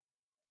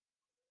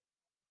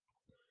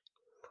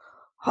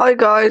Hi,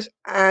 guys,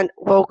 and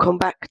welcome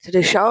back to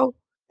the show.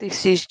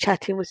 This is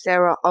Chatting with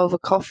Sarah over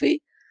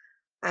coffee,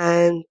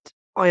 and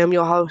I am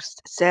your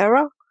host,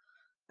 Sarah.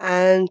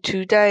 And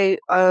today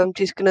I'm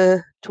just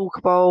gonna talk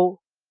about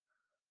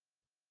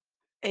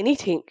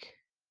anything.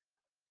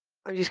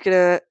 I'm just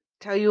gonna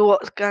tell you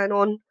what's going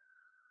on.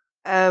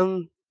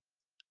 Um,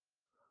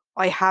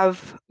 I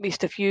have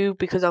missed a few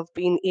because I've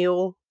been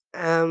ill,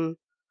 so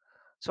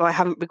I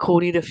haven't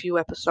recorded a few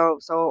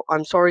episodes. So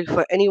I'm sorry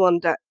for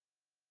anyone that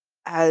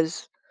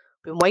has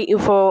been waiting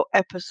for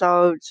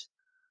episodes,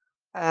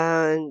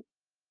 and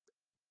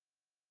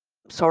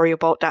sorry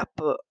about that,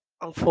 but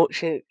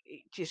unfortunately,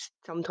 it just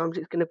sometimes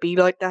it's going to be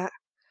like that.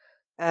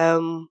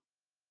 Um,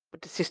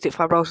 with the cystic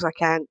fibrosis, I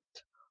can't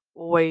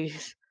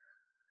always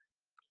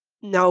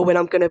know when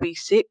I'm going to be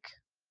sick.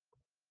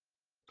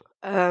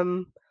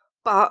 Um,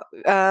 but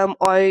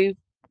I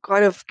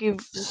kind of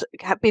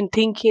have been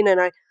thinking,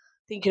 and I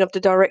thinking of the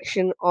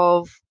direction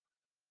of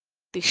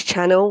this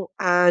channel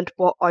and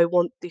what I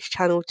want this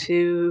channel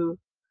to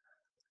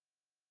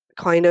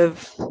kind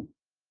of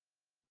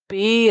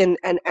be, and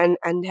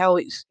how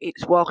it's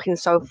working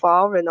so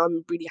far, and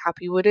I'm really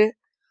happy with it.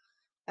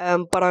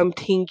 But I'm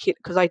thinking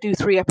because I do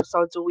 3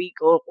 episodes a week,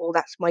 or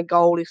that's my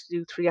goal is to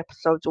do 3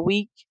 episodes a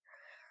week.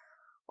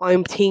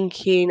 I'm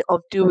thinking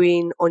of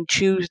doing on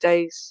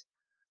Tuesdays,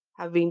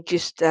 having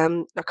just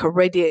like a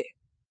Reddit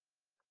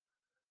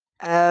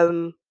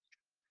um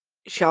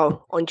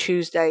show on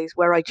Tuesdays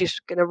where I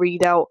just gonna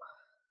read out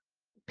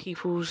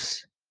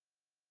people's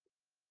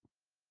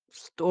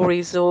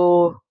stories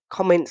or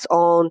comments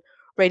on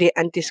Reddit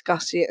and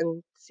discuss it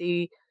and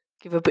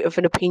give a bit of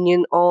an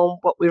opinion on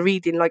what we're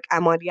reading, like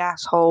am I the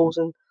assholes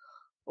and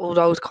all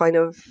those kind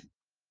of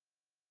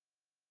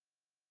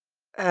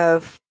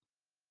uh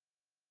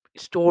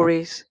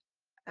stories.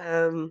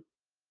 Um,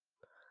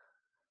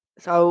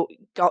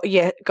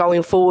 yeah,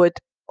 going forward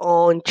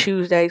on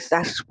Tuesdays,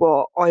 that's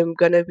what I'm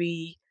gonna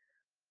be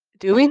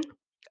doing.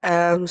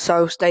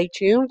 So stay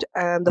tuned.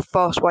 The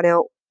first one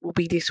out will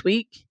be this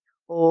week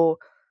or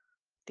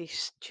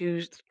this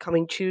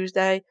coming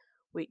Tuesday,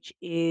 which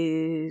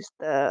is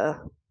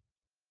oh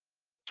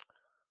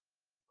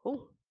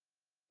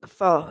the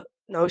first.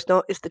 No, it's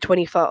not. It's the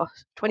 21st,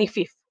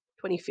 25th,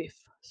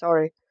 25th.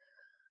 Sorry,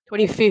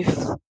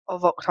 25th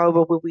of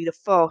October will be the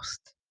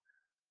first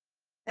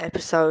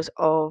episodes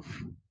of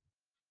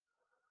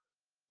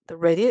the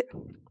Reddit.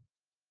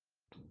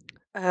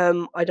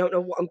 I don't know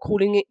what I'm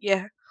calling it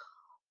yet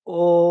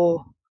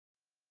or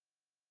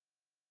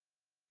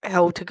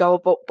how to go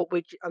about, but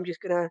I'm just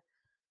gonna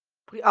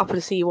put it up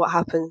and see what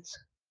happens.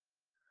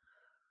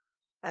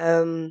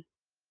 Um,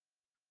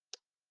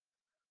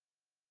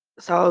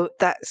 so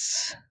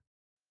that's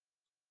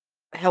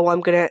how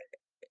I'm gonna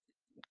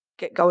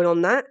get going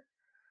on that.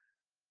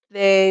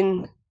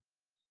 Then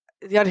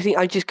the other thing,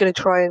 I'm just gonna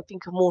try and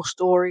think of more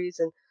stories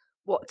and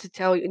what to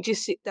tell you, and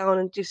just sit down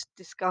and just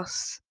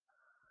discuss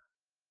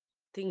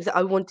things that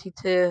I wanted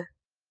to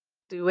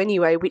do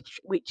anyway,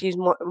 which is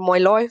my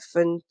life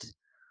and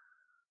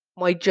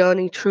my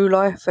journey through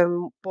life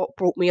and what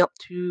brought me up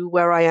to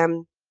where I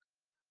am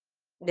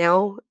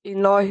now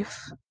in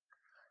life.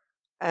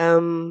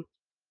 Um,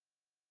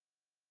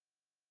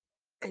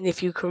 and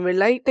if you can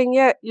relate, then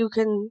yeah, you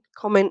can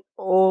comment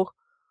or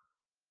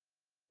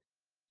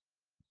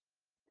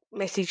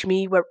message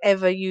me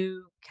wherever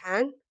you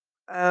can,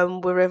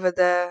 wherever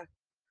you're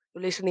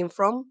listening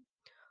from.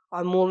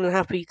 I'm more than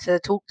happy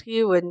to talk to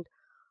you and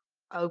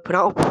open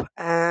up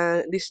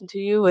and listen to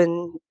you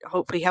and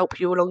hopefully help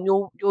you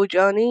along your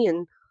journey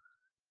and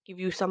give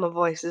you some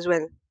advice as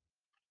well.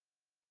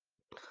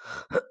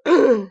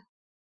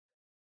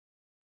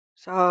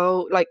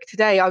 So, like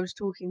today, I was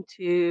talking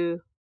to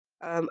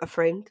a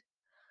friend,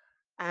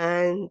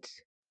 and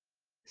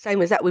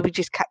same as that, we were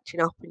just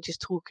catching up and just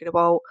talking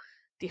about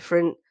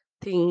different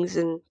things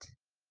and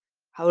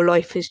how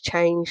life has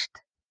changed,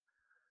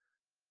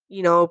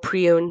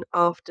 pre and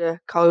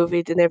after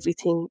COVID and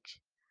everything.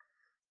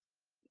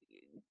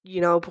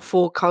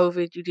 Before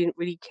COVID, you didn't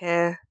really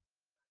care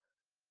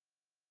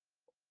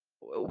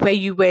where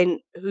you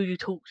went, who you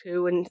talked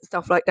to, and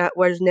stuff like that.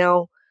 Whereas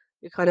now,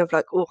 you're kind of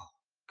like, oh,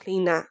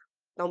 clean that.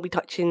 Don't be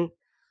touching.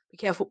 Be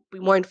careful. Be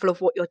mindful of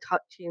what you're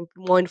touching.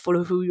 Be mindful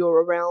of who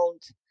you're around.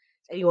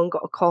 Has anyone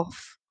got a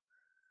cough,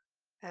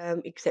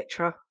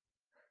 etc.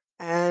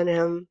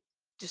 And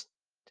just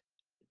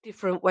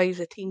different ways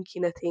of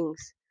thinking of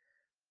things.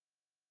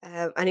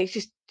 And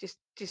it's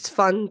just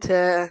fun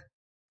to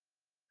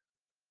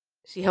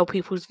see how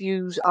people's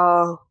views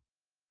are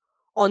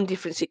on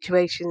different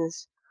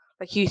situations.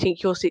 Like you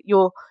think you're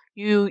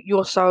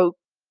so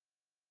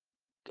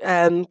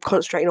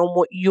concentrating on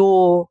what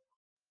your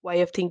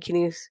way of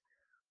thinking is,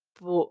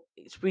 but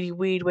it's really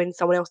weird when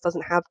someone else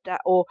doesn't have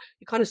that, or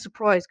you're kind of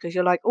surprised because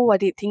you're like, oh, I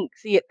didn't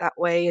see it that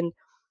way, and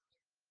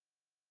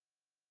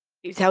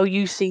it's how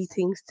you see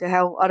things to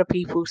how other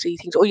people see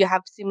things, or you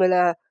have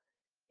similar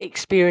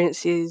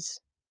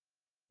experiences,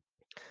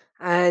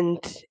 and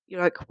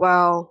you're like,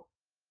 wow,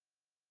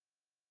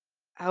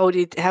 how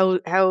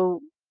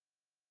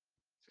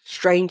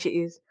strange it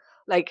is.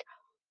 Like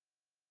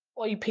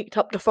I picked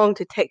up the phone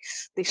to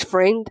text this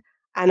friend,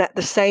 and at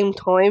the same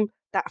time,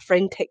 that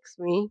friend texted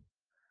me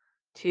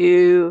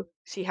to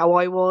see how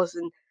I was,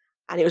 and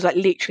it was like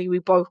literally we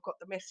both got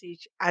the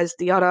message as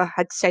the other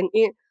had sent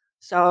it,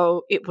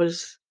 so it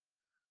was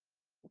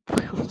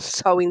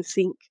so in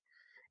sync.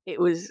 It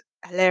was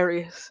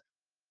hilarious.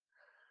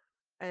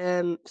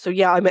 So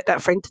yeah, I met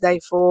that friend today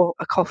for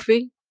a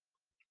coffee.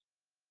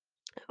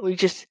 We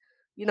just,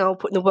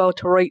 putting the world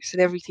to rights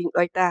and everything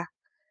like that,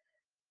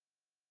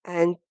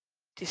 and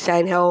just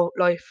saying how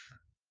life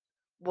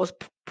was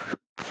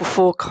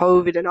before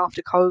COVID and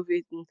after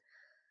COVID, and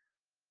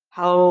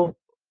how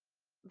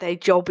their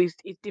job is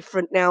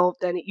different now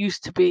than it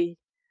used to be.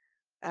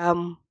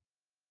 Um,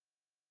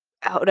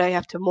 how they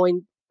have to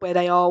mind where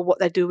they are, what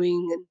they're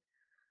doing,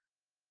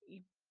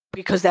 and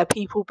because they're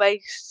people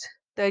based,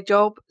 their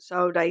job,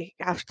 so they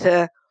have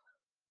to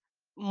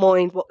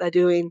mind what they're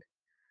doing.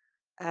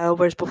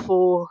 Whereas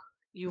before,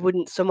 you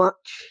wouldn't so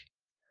much.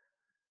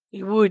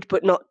 You would,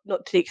 but not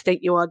to the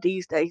extent you are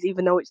these days.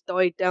 Even though it's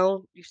died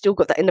down, you've still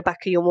got that in the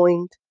back of your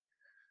mind.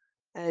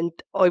 And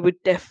I would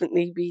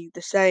definitely be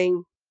the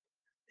same,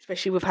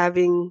 especially with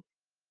having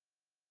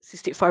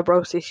cystic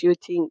fibrosis. You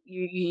would think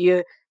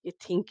you're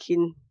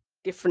thinking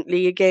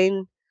differently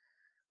again.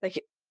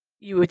 Like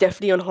you were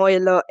definitely on high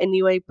alert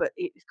anyway, but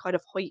it's kind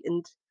of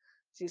heightened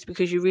since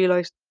because you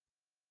realise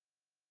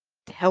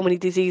how many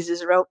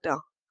diseases are out there.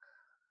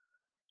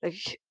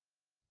 Like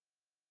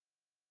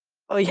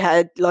I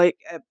had like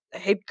a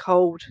head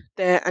cold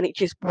there, and it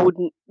just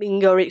wouldn't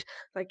linger. It's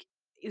like,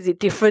 is it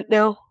different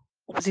now?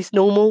 Or was this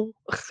normal?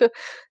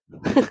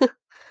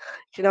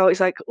 It's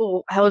like,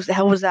 oh, how was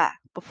that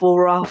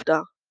before or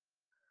after?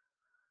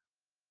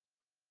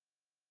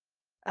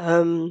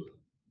 Um,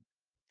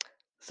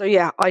 so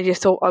yeah, I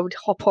just thought I would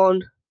hop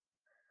on,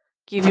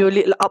 give you a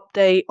little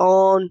update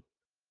on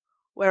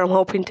where I'm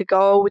hoping to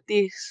go with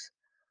this,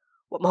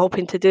 what I'm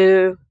hoping to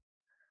do,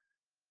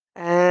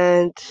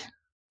 and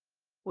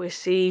we'll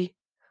see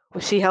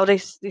how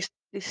this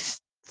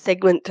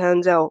segment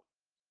turns out.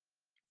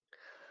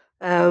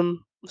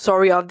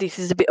 Sorry, this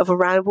is a bit of a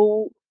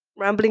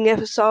rambling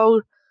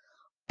episode,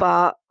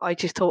 but I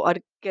just thought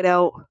I'd get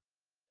out,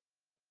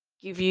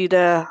 give you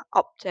the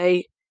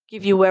update,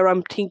 give you where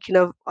I'm thinking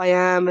of I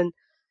am, and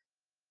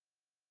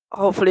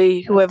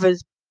hopefully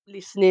whoever's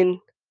listening,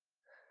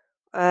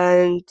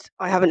 and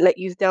I haven't let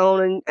you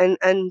down, and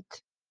I'm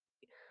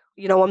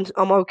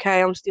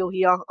okay. I'm still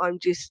here. I'm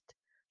just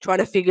trying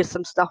to figure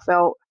some stuff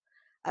out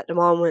at the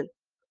moment,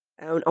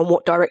 on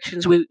what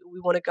directions we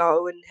want to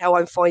go, and how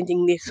I'm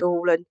finding this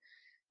all and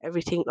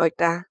everything like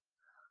that.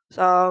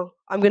 So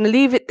I'm going to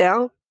leave it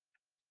there,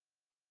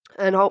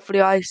 and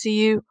hopefully I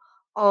see you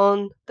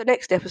on the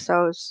next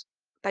episodes.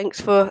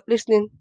 Thanks for listening.